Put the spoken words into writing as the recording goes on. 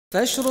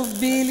فاشرف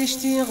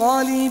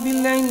بالاشتغال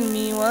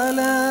بالعلم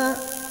ولا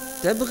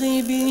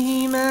تبغي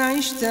به ما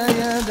عشت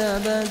يا ذا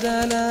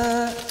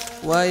بدلا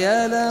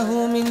ويا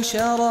له من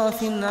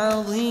شرف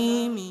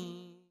عظيم.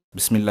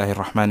 بسم الله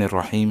الرحمن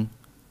الرحيم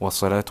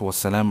والصلاة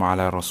والسلام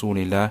على رسول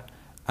الله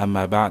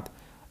أما بعد.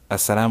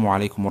 Assalamu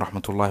alaikum wa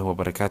rahmatullahi wa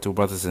barakatuh,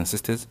 brothers and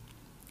sisters.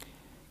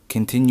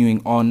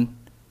 Continuing on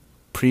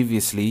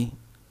previously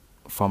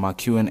from our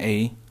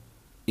Q&A,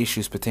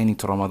 issues pertaining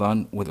to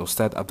Ramadan with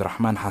Ustadh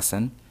AbdulRahman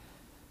Hassan.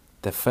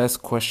 The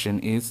first question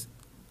is,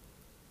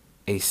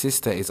 a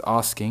sister is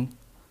asking,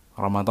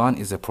 Ramadan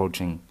is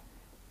approaching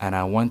and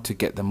I want to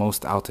get the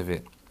most out of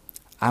it.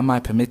 Am I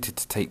permitted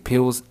to take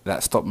pills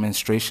that stop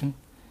menstruation?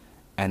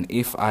 And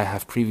if I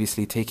have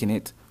previously taken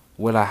it,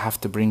 will I have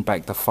to bring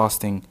back the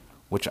fasting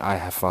which I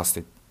have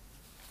fasted?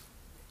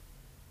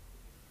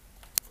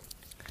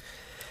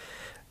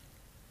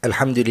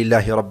 الحمد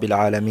لله رب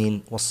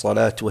العالمين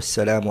والصلاة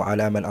والسلام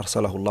على من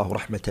أرسله الله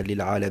رحمة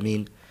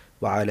للعالمين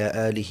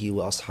وعلى آله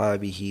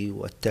وأصحابه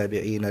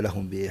والتابعين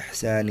لهم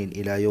بإحسان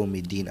إلى يوم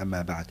الدين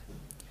أما بعد.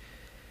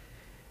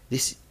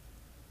 This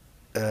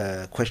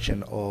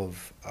question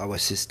of our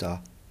sister,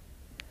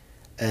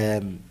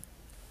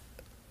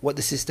 what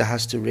the sister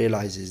has to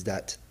realize is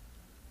that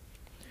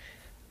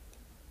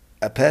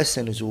a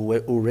person is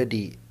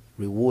already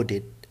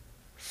rewarded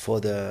for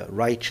the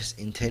righteous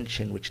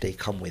intention which they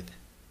come with.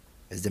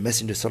 As the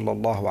Messenger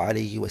sallallahu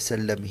alayhi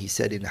wasallam, he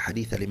said in the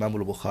hadith al-Imam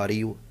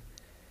al-Bukhari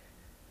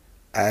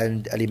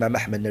and al-Imam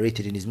Ahmad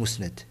narrated in his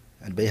Musnad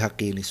and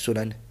Bayhaqi in his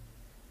Sunan,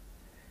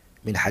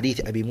 min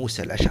hadith Abi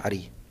Musa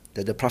al-Ash'ari,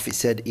 that the Prophet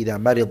said, إذا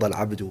مرض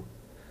العبد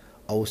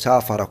أو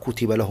سافر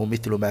كتب له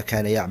مثل ما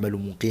كان يعمل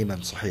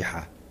مقيما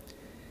صحيحا.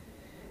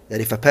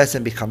 That if a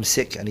person becomes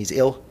sick and he's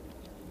ill,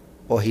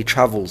 or he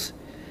travels,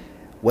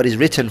 what is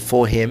written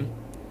for him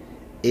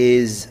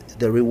is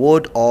the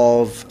reward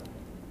of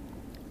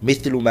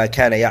مثل ما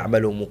كان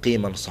يعمل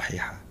مقيما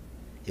صحيحا.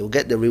 He will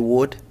get the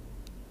reward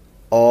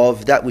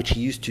of that which he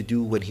used to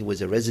do when he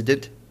was a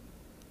resident,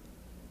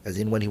 as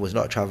in when he was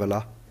not a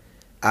traveler,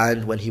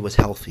 and when he was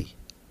healthy.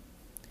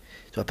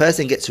 So a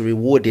person gets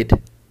rewarded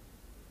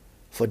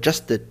for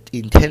just the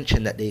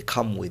intention that they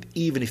come with,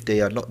 even if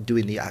they are not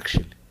doing the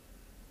action.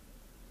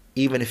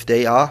 Even if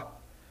they are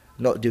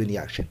not doing the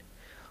action.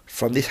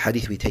 From this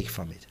hadith we take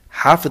from it,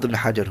 Hafidh ibn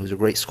Hajar, who's a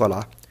great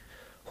scholar,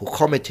 who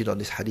commented on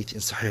this hadith in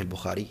Sahih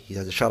al-Bukhari, he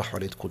has a sharh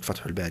on it called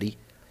Fath al-Bari.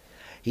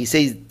 He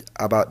says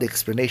about the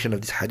explanation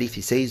of this hadith,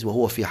 he says,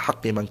 وَهُوَ فِي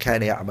حَقِّ مَنْ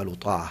كَانَ يَعْمَلُ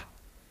طَاعَةً.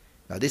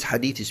 Now this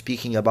hadith is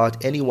speaking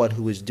about anyone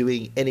who is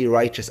doing any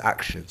righteous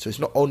action. So it's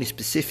not only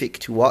specific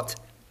to what?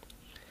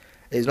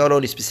 It's not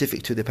only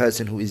specific to the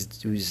person who is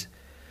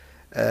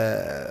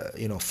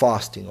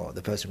fasting, or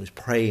the person who's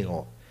praying,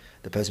 or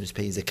the person who's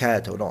paying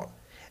zakat or not.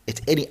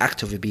 It's any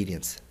act of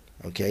obedience.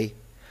 Okay?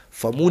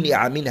 فَمُنِعَ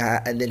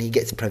مِنْهَا, and then he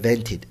gets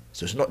prevented.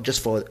 So it's not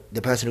just for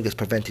the person who gets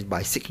prevented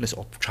by sickness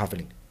or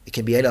traveling. It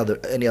can be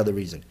any other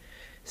reason,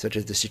 such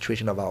as the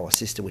situation of our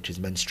sister, which is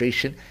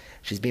menstruation.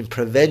 She's been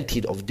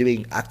prevented of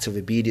doing acts of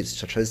obedience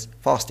such as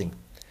fasting.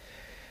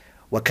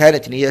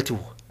 وَكَانَتْ نِيَّتُهُ,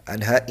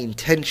 and her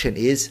intention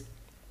is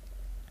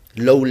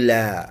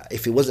لولا,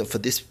 if it wasn't for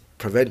this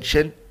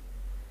prevention,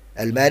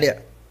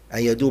 المانع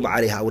أن يدوم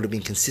عليها, I would have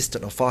been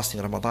consistent on fasting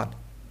in Ramadan.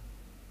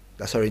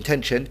 That's her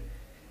intention.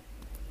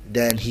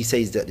 Then he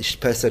says that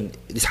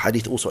this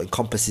hadith also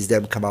encompasses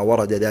them كما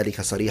ورد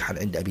ذلك صريحا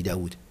عند أبي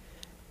داود.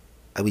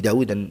 Abu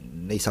Dawud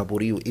and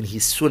Naysaburi in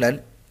his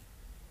Sunan,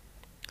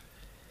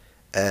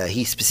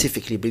 he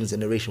specifically brings a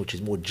narration which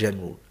is more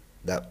general,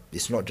 that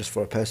it's not just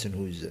for a person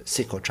who's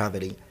sick or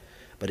traveling,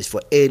 but it's for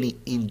any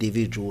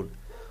individual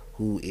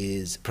who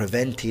is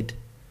prevented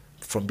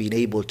from being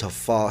able to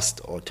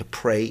fast or to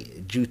pray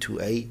due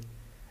to a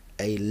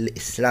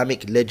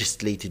Islamic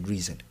legislated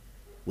reason,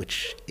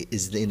 which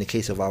is in the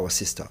case of our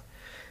sister.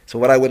 So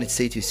what I wanted to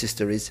say to your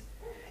sister is,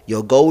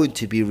 you're going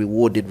to be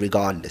rewarded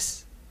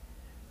regardless.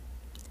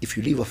 If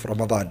you leave off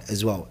Ramadan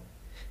as well,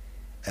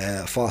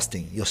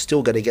 fasting, you're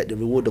still going to get the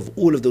reward of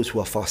all of those who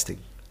are fasting,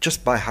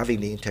 just by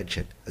having the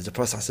intention. As the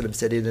Prophet ﷺ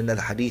said in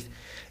another hadith,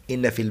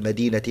 إِنَّ فِي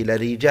الْمَدِينَةِ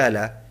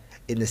لَرِجَالًا,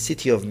 in the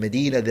city of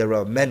Medina there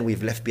are men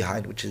we've left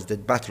behind, which is the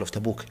battle of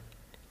Tabuk.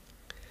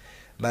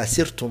 مَا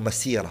سِرْتُمْ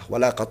مَسِيرًا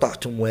وَلَا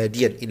قَطَعْتُمْ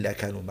وَادِيًا إِلَّا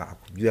كَانُوا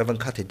مَعَكُمْ. You haven't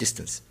cut a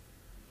distance.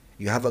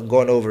 You haven't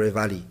gone over a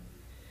valley.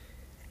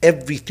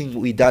 Everything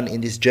we've done in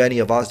this journey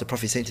of ours, the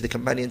Prophet is saying to the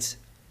companions,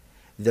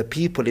 the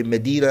people in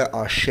Medina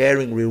are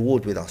sharing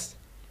reward with us.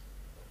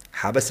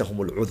 حَبَسَهُمُ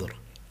الْعُذْرُ.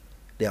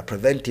 They are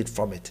prevented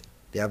from it.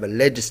 They have a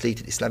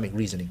legislated Islamic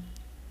reasoning.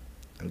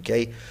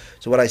 Okay?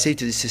 So what I say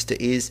to this sister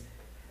is,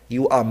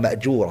 you are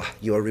ma'jura.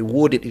 You are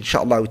rewarded,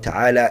 inshaAllah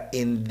ta'ala,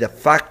 in the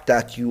fact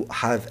that you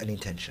have an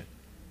intention.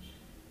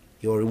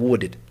 You are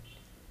rewarded.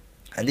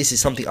 And this is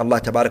something Allah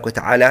tabarak wa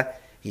ta'ala,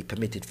 He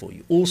permitted for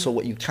you. Also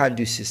what you can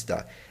do,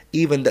 sister,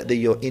 even that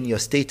you're in your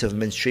state of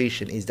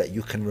menstruation, is that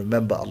you can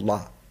remember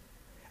Allah.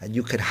 And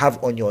you can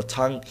have on your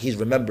tongue His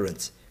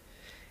remembrance.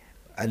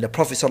 And the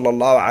Prophet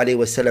sallallahu alaihi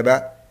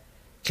wasallam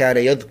كان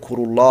يذكر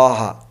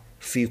الله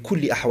في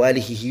كل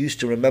أحواله, he used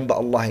to remember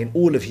Allah in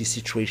all of his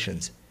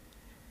situations.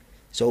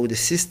 So the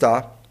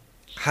sister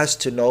has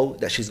to know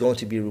that she's going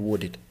to be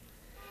rewarded.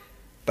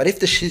 But if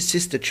the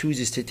sister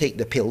chooses to take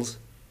the pills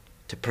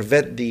to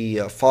prevent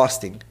the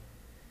fasting,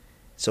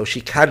 so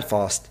she can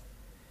fast,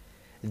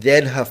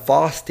 then her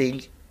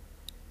fasting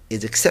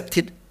is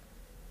accepted,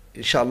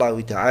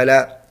 inshallah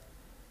ta'ala,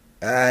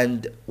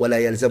 and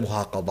وَلَا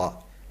يَلْزَمُهَا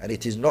قَضَاء. And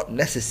it is not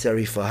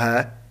necessary for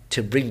her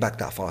to bring back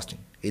that fasting.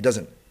 It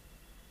doesn't.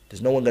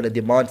 There's no one going to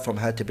demand from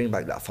her to bring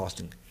back that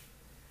fasting.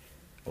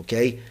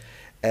 Okay?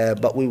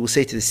 But we will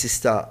say to the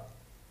sister,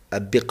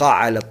 بِقَاءَ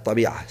عَلَى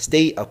الطَّبِيعَةِ,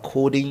 stay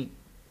according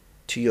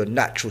to your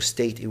natural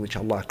state in which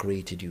Allah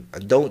created you.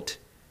 And don't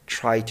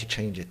try to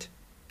change it.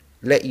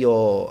 Let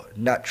your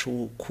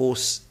natural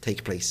course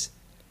take place.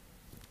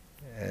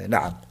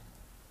 نعم.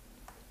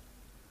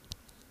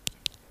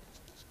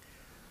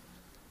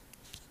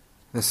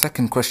 The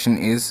second question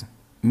is,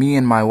 me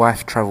and my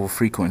wife travel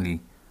frequently.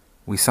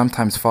 We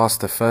sometimes fast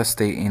the first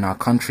day in our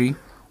country,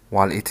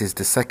 while it is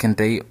the second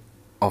day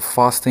of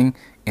fasting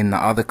in the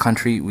other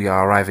country we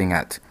are arriving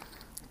at.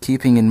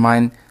 Keeping in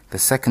mind, the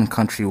second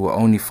country will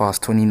only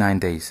fast 29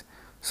 days,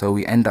 so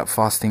we end up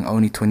fasting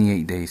only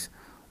 28 days.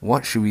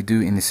 What should we do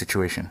in this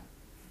situation?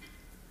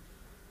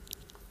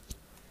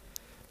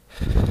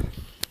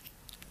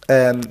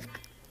 The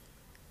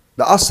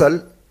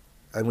asal,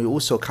 and we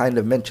also kind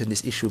of mentioned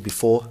this issue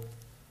before,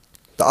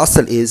 the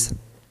asal is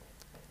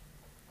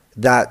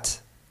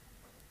that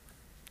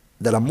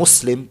a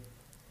Muslim,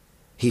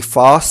 he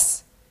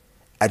fasts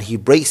and he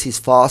breaks his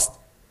fast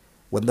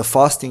when the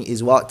fasting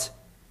is what?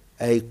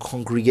 A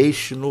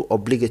congregational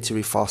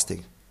obligatory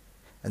fasting.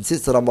 And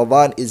since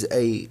Ramadan is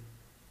a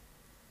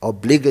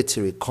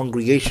obligatory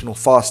congregational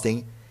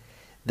fasting,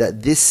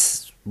 that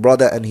this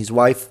brother and his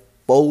wife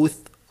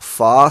both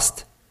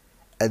fast,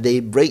 and they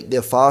break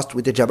their fast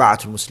with the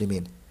Jama'atul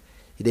Muslimin.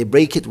 They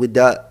break it with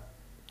the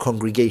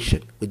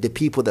congregation, with the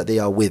people that they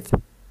are with.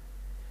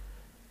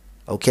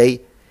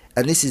 Okay?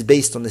 And this is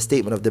based on the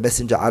statement of the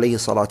Messenger alayhi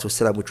salatu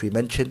wasalam, which we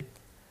mentioned.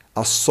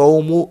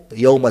 الصوم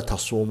يوم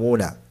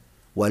تصومون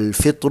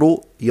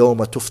والفطر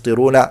يوم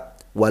تفطرون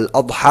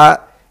والأضحى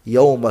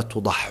يوم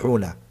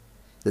تضحون.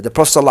 That the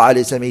Prophet sallallahu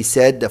alayhi wasallam, he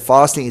said, the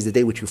fasting is the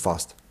day which you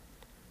fast.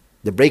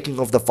 The breaking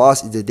of the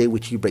fast is the day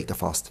which you break the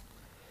fast.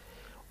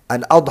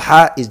 And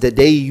Adha is the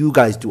day you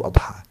guys do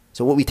Adha.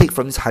 So what we take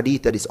from this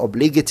hadith, that it's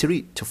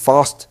obligatory to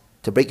fast,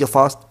 to break your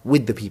fast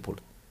with the people,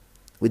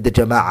 with the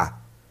jama'ah.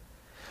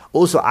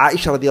 Also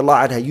Aisha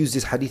radiallahu anha used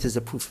this hadith as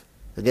a proof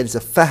against the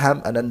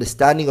faham and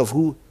understanding of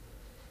who?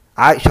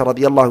 Aisha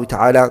radiallahu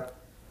ta'ala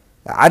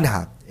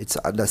anha. It's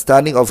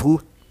understanding of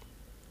who?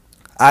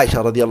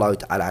 Aisha radiallahu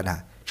ta'ala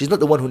anha. She's not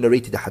the one who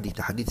narrated the hadith.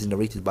 The hadith is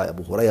narrated by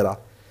Abu Hurairah.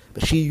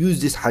 But she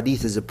used this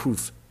hadith as a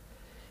proof.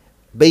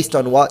 Based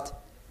on what?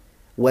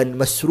 When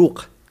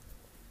Masruq,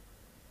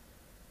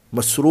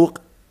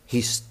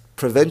 he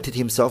prevented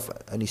himself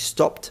and he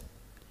stopped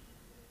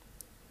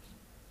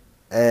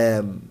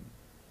the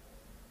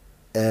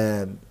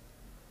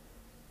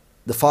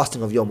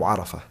fasting of Yawm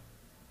Arafah.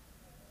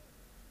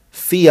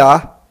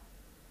 Fear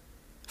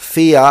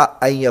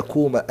أن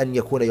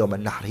يكون يوم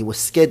النحر. He was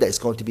scared that it's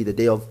going to be the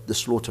day of the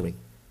slaughtering.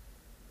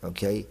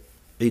 Okay?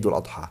 Eid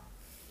al-Adha.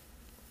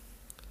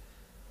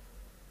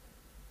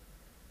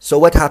 So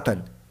what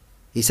happened?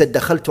 He said,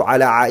 دخلت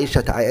على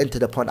عائشة, I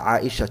entered upon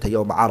عائشة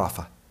يوم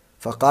عرفة.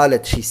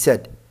 فقالت, she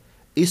said,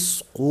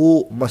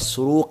 اسقوا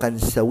مسروقا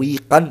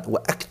سويقا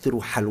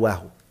وأكثروا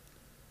حلواه.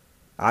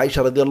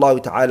 Aisha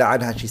radiallahu ta'ala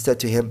anha, she said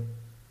to him,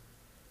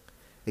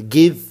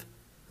 give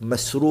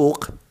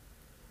masruq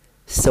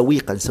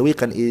sawiqan.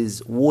 Sawiqan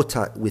is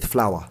water with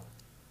flour.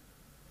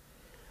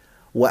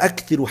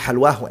 وأكثروا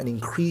حلواه, and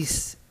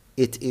increase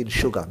it in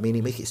sugar,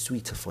 meaning make it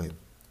sweeter for him.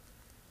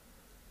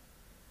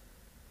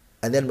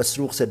 And then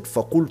Masruq said,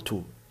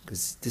 فَقُلْتُ,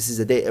 because this is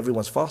the day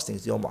everyone's fasting,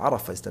 it's Yawm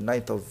Arafah, it's the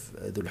 9th of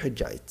Dhul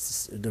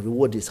Hijjah, the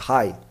reward is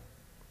high.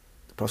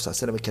 The Prophet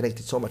ﷺ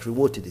connected so much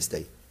reward to this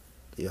day.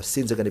 Your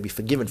sins are going to be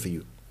forgiven for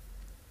you.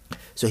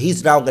 So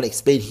he's now going to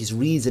explain his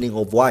reasoning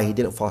of why he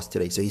didn't fast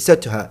today. So he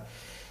said to her,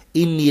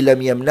 إِنِّي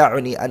لَمْ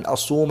يَمْنَعُنِي أَنْ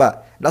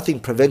أَصُومَ, nothing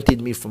prevented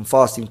me from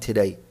fasting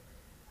today.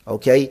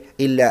 Okay?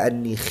 إِلَّا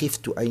أَنِّي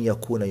خِفْتُ أَنْ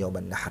يَكُونَ يَوْمَ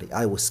النَّحْرِ,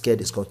 I was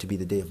scared it's going to be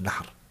the day of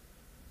Nahr,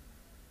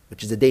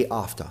 which is the day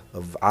after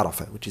of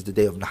Arafah, which is the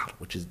day of Nahr,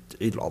 which is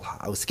Eid al-Adha.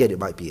 I was scared it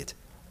might be it.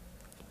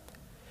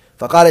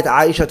 فقالت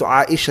عائشة,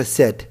 Aisha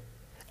said,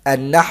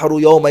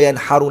 النحر يوم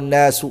ينحر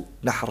الناس,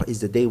 Nahr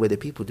is the day where the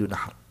people do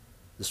Nahr,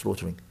 the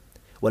slaughtering.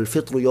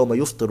 والفطر يوم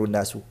يفطر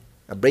الناس,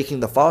 and breaking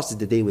the fast is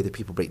the day where the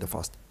people break the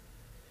fast.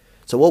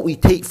 So what we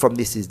take from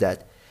this is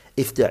that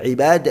if the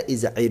ibadah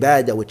is a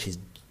ibadah which is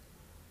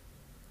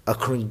a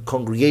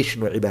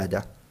congregational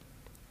ibadah,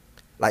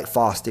 like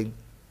fasting,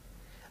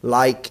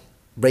 like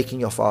breaking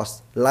your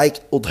fast,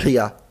 like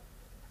udhiyah,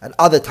 and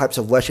other types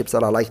of worships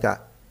that are like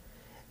that,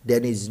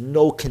 there is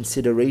no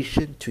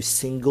consideration to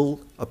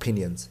single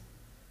opinions.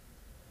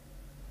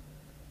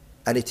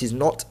 And it is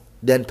not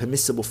then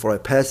permissible for a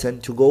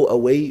person to go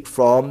away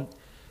from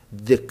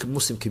the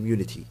Muslim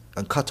community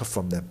and cut off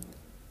from them.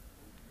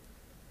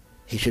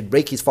 he should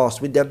break his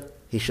fast with them,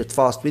 he should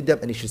fast with them,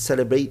 and he should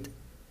celebrate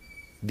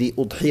the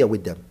udhiyah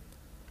with them.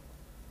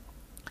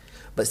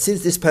 But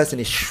since this person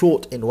is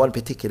short in one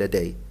particular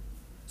day,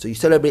 so you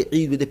celebrate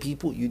Eid with the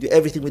people, you do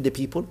everything with the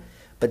people,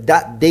 but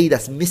that day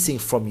that's missing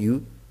from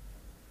you,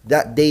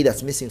 then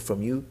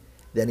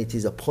it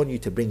is upon you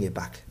to bring it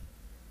back.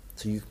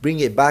 So you bring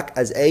it back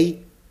as a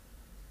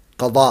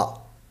qada.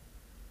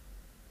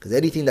 Because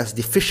anything that's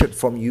deficient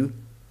from you,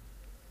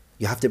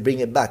 you have to bring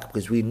it back.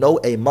 Because we know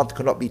a month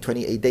cannot be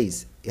 28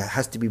 days. It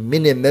has to be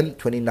minimum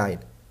 29.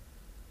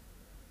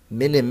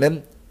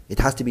 Minimum, it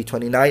has to be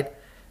 29.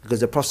 Because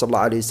the Prophet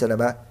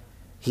ﷺ,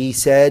 he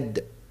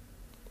said,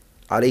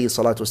 alayhi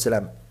salatu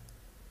wasalam,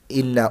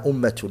 إِنَّا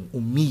أُمَّةٌ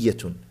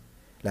أُمِّيَّةٌ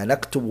لَا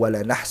نَكْتُبُ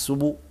وَلَا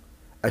نَحْسُبُ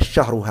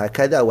الشَّهْرُ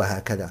هَكَذَا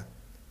وَهَكَذَا.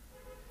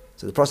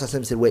 So the Prophet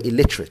ﷺ said, we're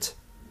illiterate.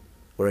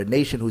 We're a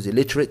nation who's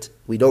illiterate.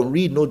 We don't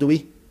read, nor do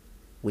we.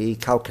 We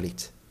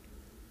calculate.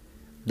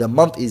 The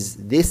month is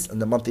this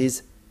and the month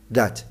is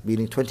that,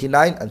 meaning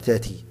 29 and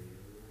 30.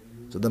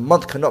 So the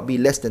month cannot be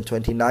less than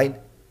 29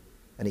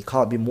 and it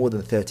can't be more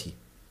than 30.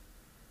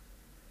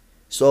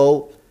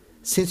 So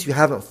since you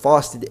haven't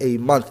fasted a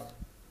month,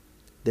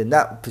 then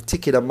that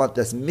particular month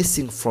that's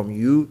missing from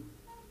you,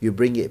 you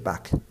bring it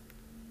back.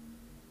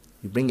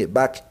 You bring it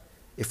back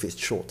if it's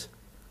short.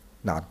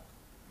 Now,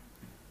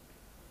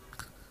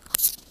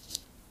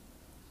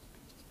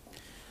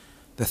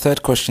 the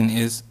third question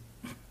is,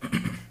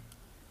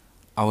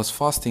 I was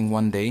fasting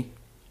one day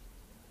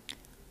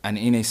and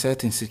in a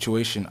certain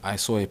situation I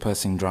saw a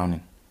person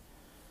drowning.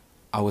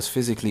 I was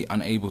physically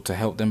unable to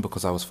help them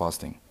because I was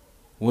fasting.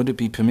 Would it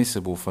be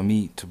permissible for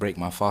me to break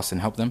my fast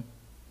and help them?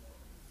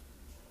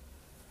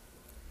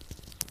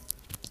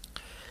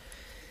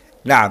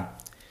 Now,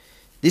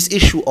 this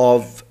issue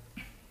of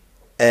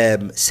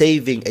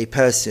saving a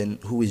person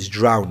who is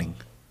drowning,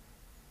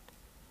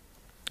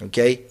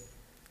 okay,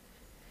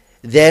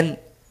 then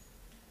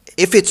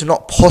if it's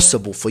not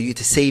possible for you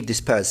to save this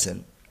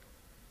person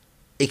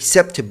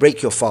except to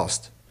break your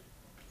fast,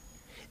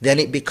 then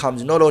it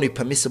becomes not only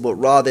permissible,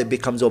 rather it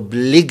becomes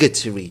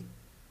obligatory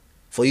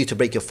for you to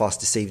break your fast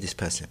to save this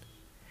person.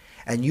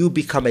 And you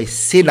become a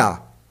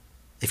sinner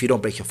if you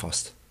don't break your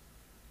fast.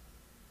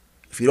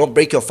 If you don't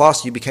break your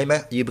fast, you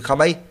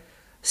become a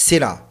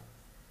sinner.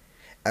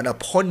 And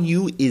upon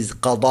you is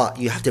qada.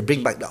 You have to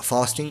bring back that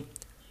fasting.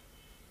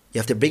 You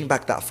have to bring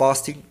back that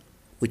fasting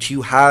which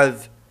you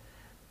have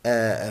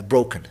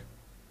broken.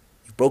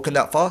 You've broken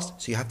that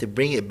fast, so you have to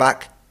bring it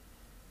back.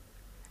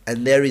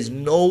 And there is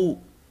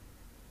no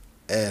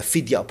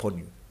fidya upon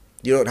you.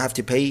 You don't have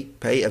to pay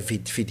a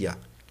fidya.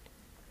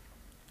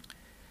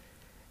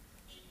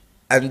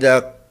 And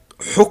the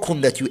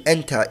hukum that you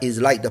enter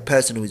is like the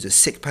person who is a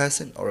sick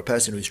person or a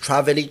person who is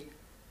traveling.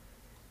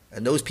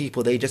 And those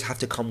people, they just have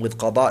to come with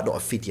qada, not a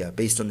fidya,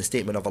 based on the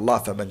statement of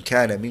Allah, فَمَنْ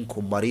كَانَ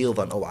مِنْكُمْ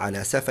مَرِيضًا أَوْ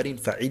عَلَى سَفَرٍ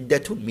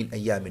فَعِدَّةٌ مِنْ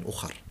أَيَّامٍ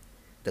أُخَرٍ.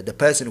 That the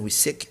person who is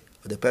sick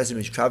or the person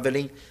who is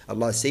traveling,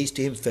 Allah says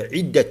to him,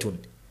 فَعِدَّةٌ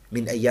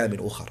مِنْ أَيَّامٍ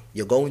أُخَرٍ.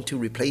 You're going to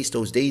replace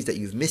those days that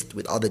you've missed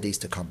with other days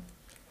to come.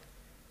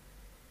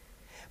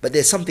 But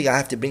there's something I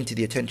have to bring to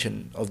the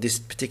attention of this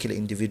particular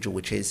individual,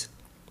 which is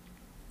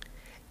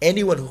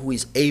anyone who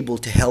is able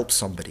to help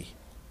somebody,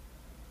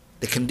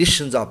 the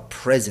conditions are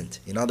present.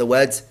 In other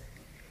words,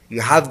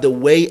 you have the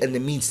way and the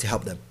means to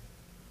help them.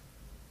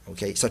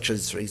 Okay, such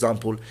as, for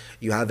example,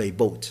 you have a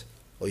boat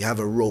or you have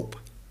a rope.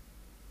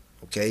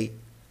 Okay,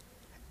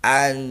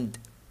 and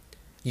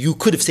you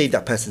could have saved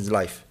that person's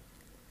life.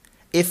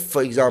 If,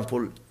 for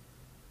example,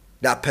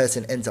 that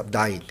person ends up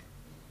dying,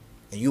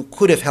 and you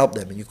could have helped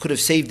them and you could have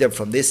saved them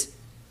from this,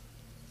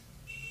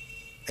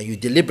 and you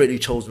deliberately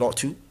chose not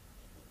to,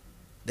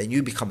 then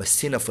you become a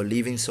sinner for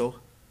leaving so.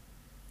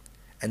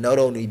 And not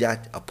only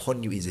that,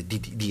 upon you is a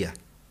diya.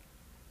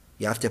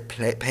 You have to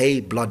pay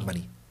blood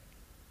money.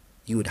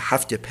 You would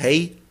have to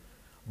pay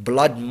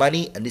blood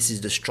money, and this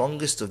is the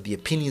strongest of the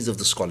opinions of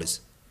the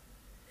scholars.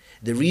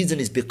 The reason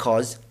is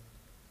because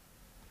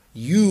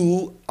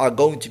you are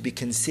going to be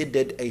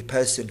considered a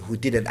person who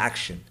did an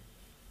action,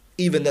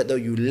 even though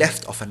you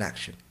left off an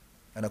action.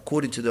 And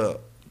according to the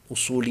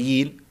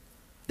usuliyin,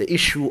 the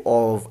issue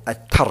of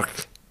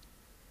at-tark,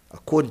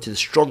 according to the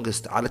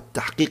strongest على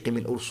التحقيق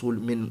من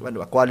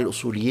أقوال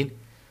الأصوليين,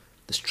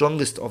 the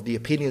strongest of the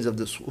opinions of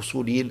the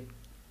usuliyin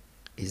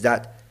is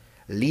that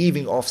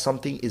leaving off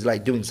something is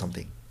like doing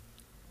something.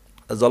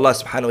 As Allah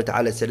subhanahu wa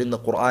ta'ala said in the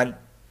Quran,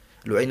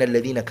 لُعِنَ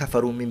الَّذِينَ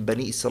كَفَرُوا مِنْ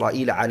بَنِي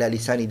إِسْرَائِيلَ عَلَى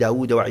لِسَانِ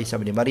دَاوُودَ وَعِيسَى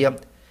بْنِ مَرْيَمَ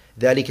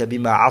ذَلِكَ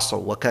بِمَا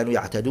عَصَوْا وَكَانُوا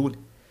يَعْتَدُونَ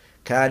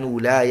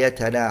كَانُوا لَا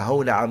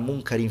يَتَنَاهَوْنَ عَنْ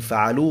مُنْكَرٍ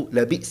فَعَلُوا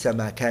لَبِئْسَ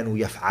مَا كَانُوا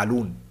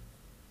يَفْعَلُونَ.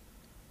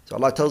 So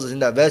Allah tells us in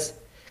that verse,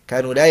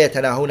 كَانُوا لَا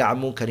يَتَنَاهَوْنَ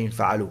عَنْ مُنْكَرٍ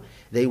فَعَلُوا.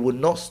 They would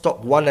not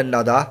stop one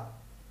another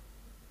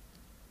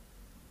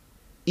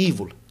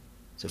evil.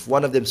 So if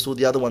one of them saw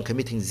the other one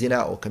committing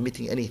zina or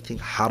committing anything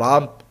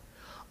haram,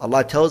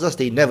 Allah tells us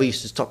they never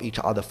used to stop each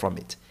other from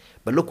it.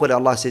 But look what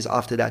Allah says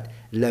after that.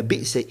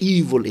 لَبِئْسَ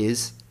evil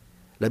is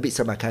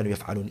لَبِئْسَ مَا كَانُوا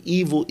يَفْعَلُونَ.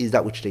 Evil is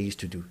that which they used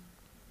to do.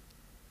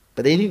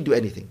 But they didn't do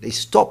anything. They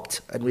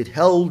stopped and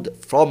withheld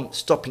from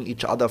stopping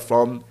each other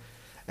from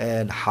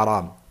and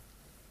haram.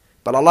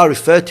 But Allah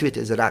referred to it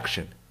as an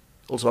action.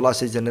 Also Allah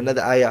says in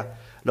another ayah,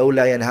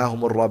 لولا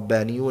ينهاهم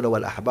الربانيون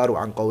والأحبار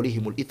عن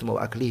قولهم الإثم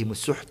وأكلهم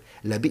السحت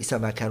لبئس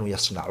ما كانوا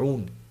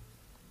يصنعون.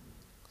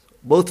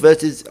 Both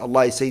verses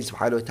Allah is saying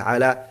subhanahu wa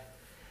ta'ala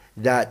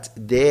that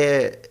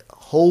they're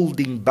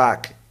holding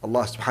back.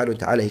 Allah subhanahu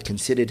wa ta'ala, He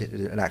considered it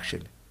an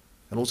action.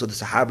 And also the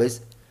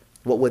Sahabas,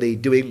 what were they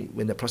doing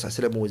when the Prophet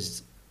ﷺ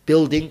was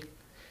building?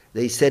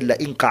 They said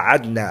لَإِنْ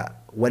قَعَدْنَا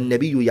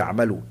وَالنَّبِيُّ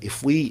يَعْمَلُ.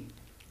 If we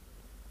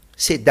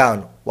sit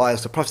down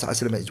whilst the Prophet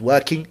ﷺ is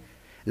working,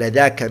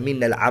 لَذَاكَ مِنَّ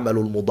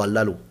الْعَمَلُ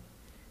الْمُضَلَّلُ.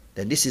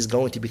 Then this is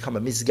going to become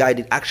a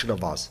misguided action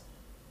of ours.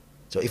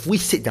 So if we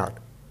sit down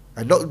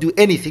and not do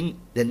anything,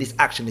 then this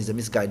action is a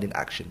misguided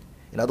action.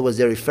 In other words,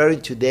 they're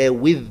referring to their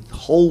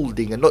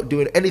withholding and not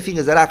doing anything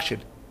as an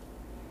action.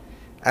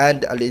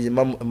 And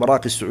Al-Imam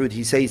Maraq al-Su'ud,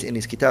 he says in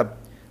his kitab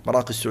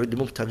Maraq al-Su'ud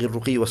لمبتغي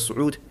الرقي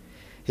والصعود,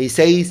 he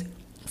says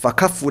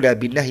فكفنا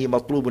بالنهي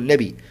مطلوب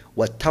النبي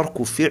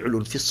والترك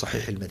فعل في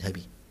الصحيح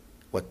المذهبي.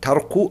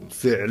 والترك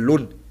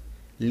فعل,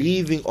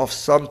 leaving of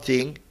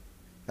something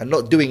and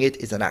not doing it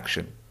is an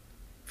action.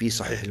 في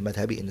صحيح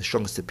المذهبي, in the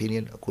strongest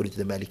opinion according to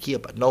the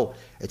Malikiyah, but no,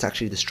 it's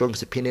actually the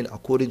strongest opinion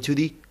according to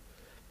the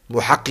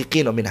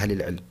محققين من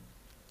أهل العلم.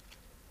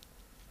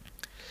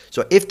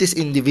 So if this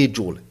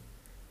individual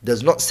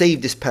does not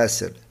save this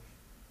person,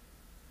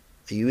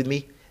 are you with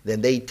me?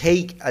 Then they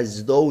take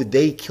as though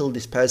they killed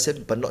this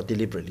person, but not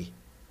deliberately.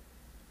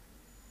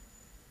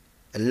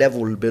 A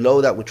level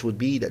below that, which would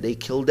be that they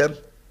killed them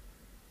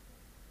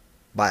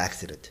by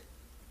accident.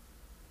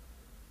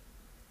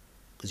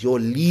 Because your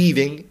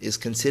leaving is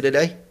considered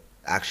a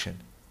action.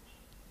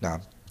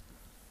 Now,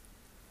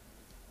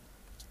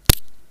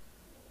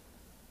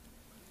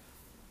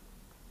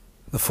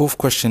 the fourth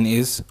question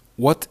is,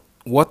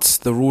 what's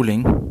the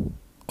ruling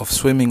of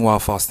swimming while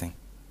fasting?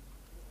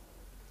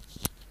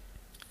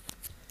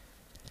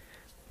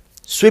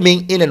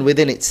 Swimming in and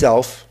within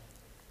itself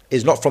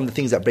is not from the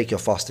things that break your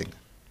fasting.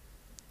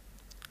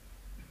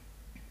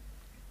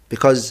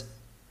 Because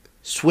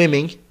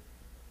swimming,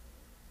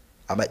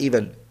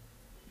 even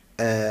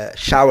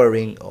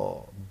showering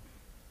or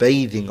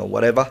bathing or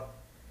whatever,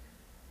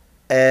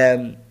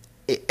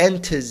 it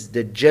enters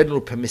the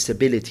general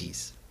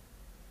permissibilities,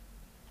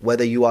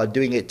 whether you are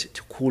doing it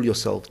to cool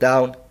yourself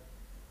down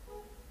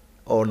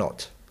or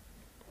not.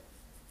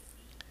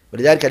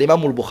 ولذلك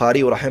الإمام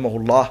البخاري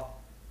رحمه الله,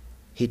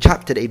 he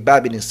chaptered a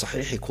bab in his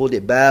Sahih, he called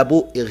it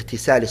Babu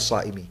اغتسال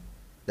الصائم,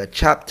 the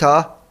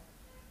chapter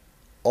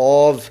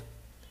of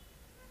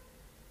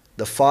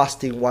the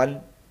fasting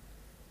one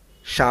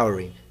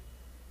showering.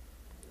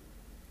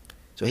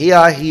 So here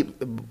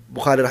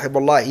Bukhari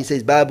rahimahullah, he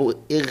says Babu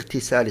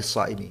اغتسال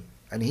الصائم,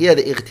 and here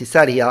the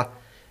اغتسال here,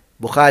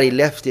 Bukhari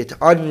left it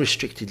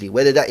unrestrictedly,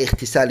 whether that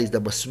اغتسال is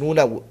the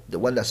masnoona, the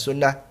one that's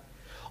sunnah,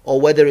 or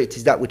whether it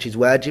is that which is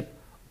wajib,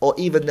 or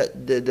even the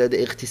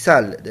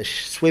اغتسال,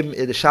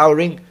 the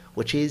showering,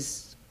 which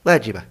is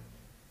wajibah,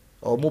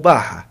 or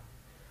mubaha,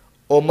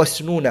 or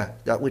masnoona,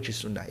 that which is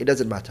sunnah. It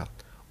doesn't matter.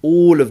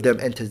 All of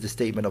them enters the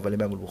statement of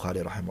Imam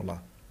al-Bukhari rahimahullah.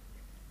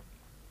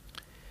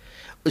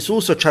 It's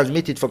also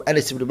transmitted from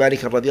Anas ibn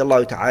Malik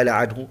radiyallahu ta'ala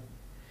anhu.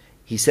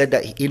 He said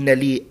that inna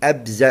li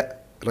abza,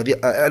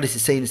 Anas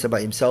is saying this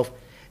about himself.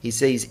 He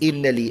says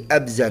inna li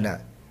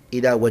abzana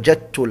idha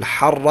wajadtu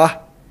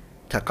al-harra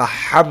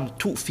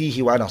taqahhamtu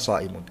fihi wa ana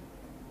sa'imun.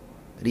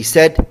 He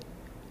said,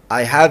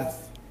 I have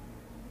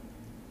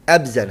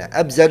abzana.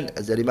 Abzan,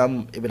 as the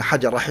Imam Ibn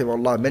Hajar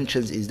rahimahullah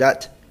mentions, is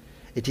that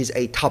it is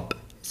a tub.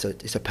 So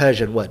it's a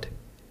Persian word.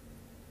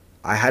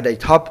 I had a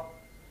tub.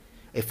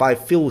 If I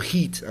feel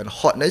heat and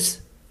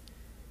hotness,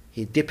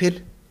 he dip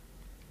in,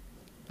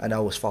 and I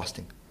was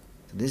fasting.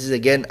 So this is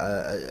again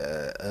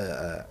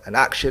an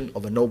action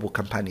of a noble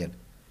companion.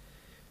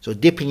 So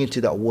dipping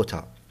into that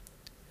water.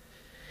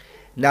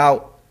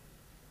 Now,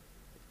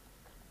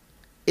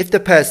 if the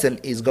person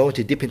is going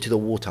to dip into the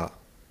water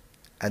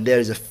and there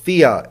is a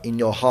fear in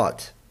your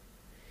heart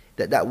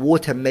that that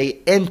water may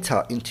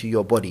enter into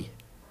your body,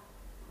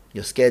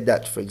 you're scared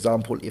that, for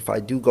example, if I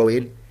do go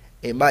in,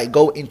 it might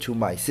go into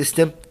my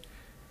system,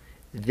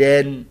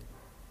 then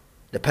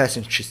the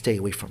person should stay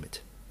away from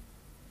it.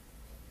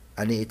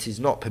 And it is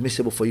not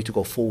permissible for you to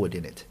go forward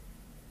in it.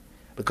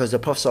 Because the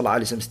Prophet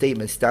ﷺ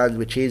statement stands,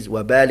 which is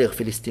وَبَالِغْ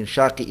فِي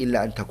الْإِسْتِنْشَاقِ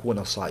إِلَّا أَن تَكُونَ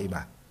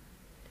صَائِمًا.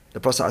 The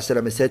Prophet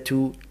ﷺ said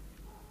to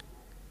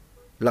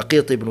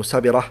Laqit ibn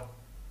Sabirah,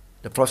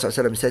 the Prophet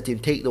ﷺ said to him,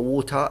 take the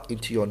water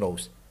into your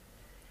nose.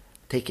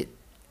 Take it,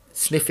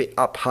 sniff it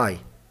up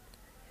high.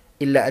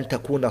 إِلَّا أَن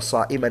تَكُونَ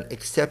صَائِمًا,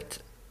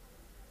 except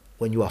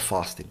when you are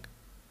fasting.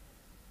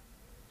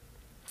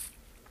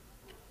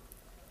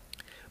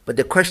 But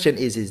the question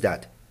is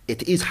that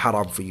it is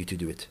haram for you to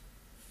do it.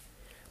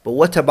 But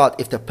what about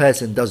if the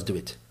person does do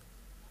it?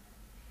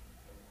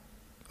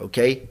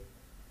 Okay?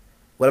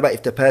 What about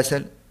if the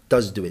person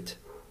does do it?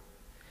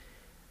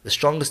 The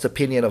strongest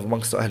opinion of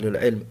amongst Ahlul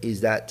Ilm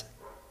is that,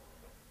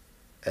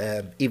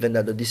 even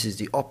though this is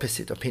the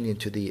opposite opinion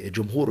to the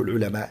Jumhur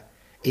Ulama,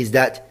 is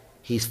that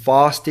his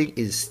fasting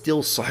is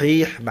still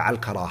sahih ma'al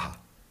karaha.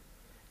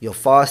 your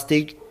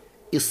fasting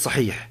is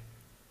sahih,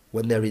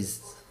 when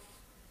there's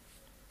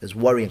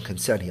worry and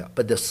concern here,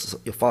 but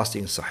your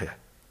fasting is sahih.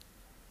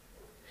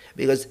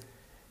 Because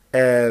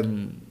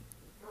the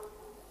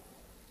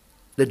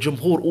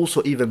Jumhur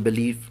also even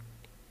believe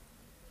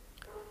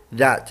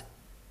that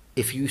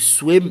if you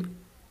swim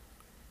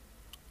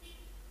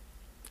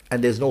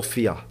and there's no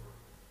fear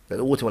that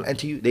the water will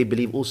enter you, they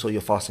believe also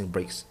your fasting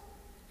breaks.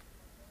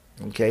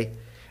 Okay?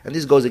 And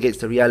this goes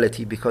against the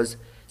reality, because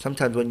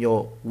sometimes when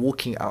you're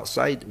walking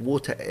outside,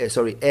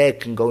 air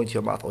can go into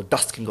your mouth, or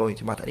dust can go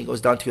into your mouth, and it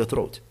goes down to your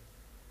throat.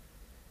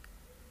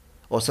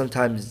 Or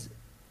sometimes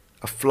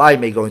a fly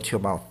may go into your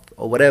mouth,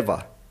 or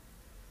whatever.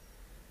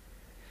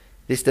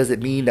 This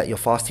doesn't mean that your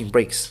fasting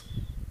breaks.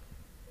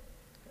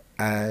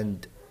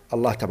 And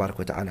Allah Tabarak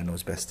wa Ta'ala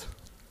knows best.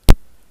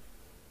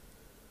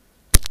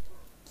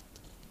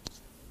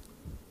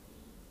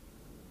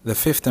 The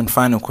fifth and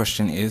final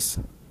question is,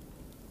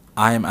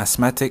 I am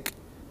asthmatic.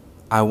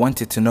 I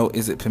wanted to know,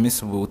 is it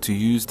permissible to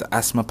use the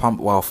asthma pump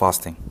while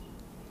fasting?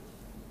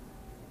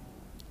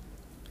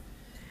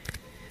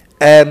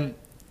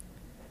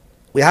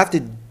 We have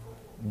to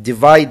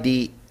divide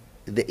the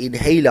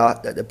inhaler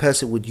that the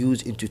person would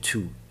use into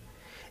two.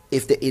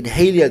 If the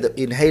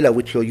inhaler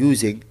which you're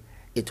using,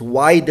 it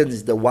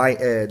widens the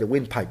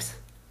windpipes.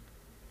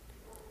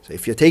 So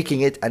if you're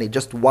taking it and it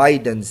just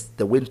widens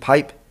the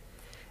windpipe,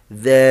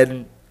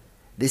 then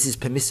this is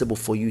permissible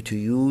for you to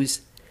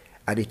use,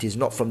 and it is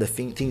not from the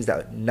things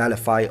that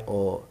nullify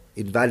or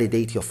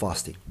invalidate your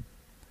fasting.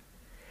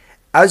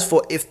 As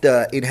for if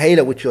the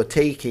inhaler which you're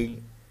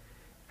taking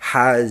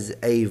has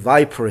a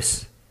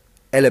viperous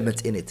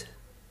element in it,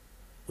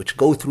 which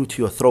go through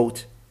to your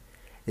throat,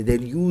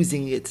 then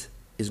using it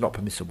is not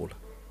permissible.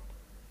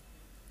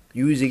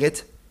 Using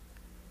it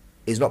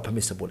is not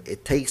permissible.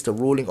 It takes the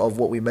ruling of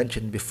what we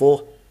mentioned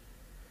before,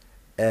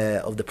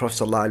 of the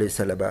Prophet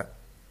ﷺ,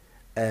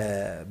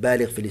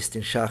 بالغ في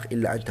الاستنشاق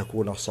إلا أن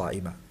تكون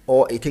صائما.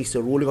 Or it takes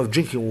the ruling of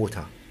drinking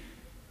water,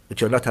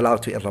 which you're not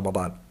allowed to in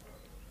Ramadan.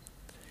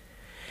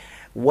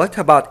 What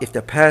about if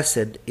the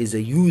person is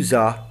a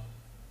user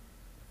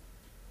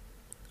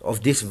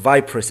of this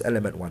viperous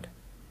element one?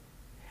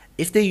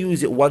 If they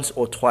use it once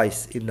or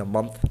twice in the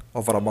month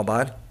of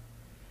Ramadan,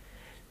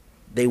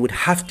 they would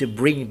have to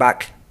bring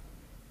back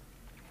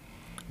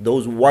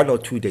those 1 or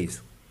 2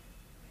 days.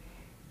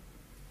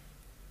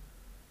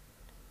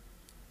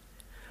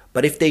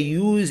 But if they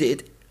use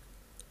it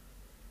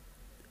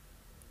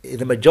in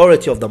the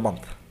majority of the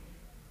month,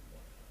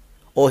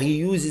 or he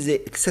uses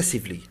it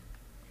excessively,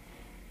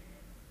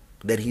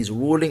 then his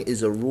ruling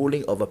is a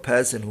ruling of a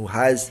person who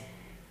has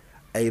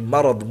a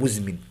marad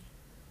muzmin.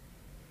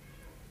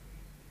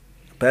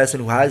 A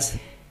person who has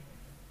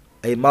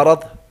a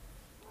marad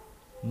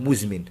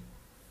muzmin.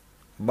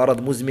 Marad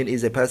muzmin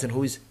is a person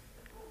who's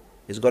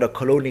got a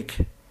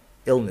chronic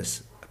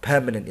illness, a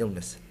permanent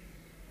illness.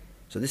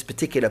 So this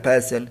particular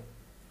person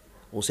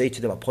will say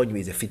to them, upon you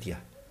is a fidya.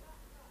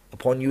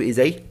 Upon you is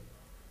a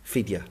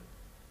fidya.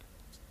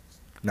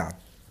 Now,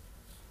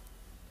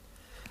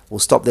 we'll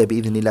stop there,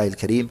 bi'idhnillahi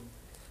al-kareem.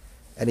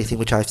 Anything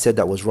which I've said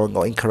that was wrong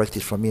or incorrect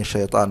is from me and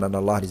shaitan, and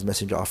Allah and His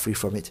Messenger are free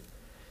from it.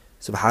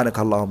 Subhanaka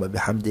Allahumma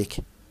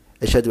bihamdik.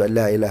 Ashhadu an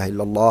la ilaha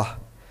illallah.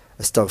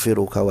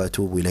 Astaghfiruka wa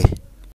atubu ilayh.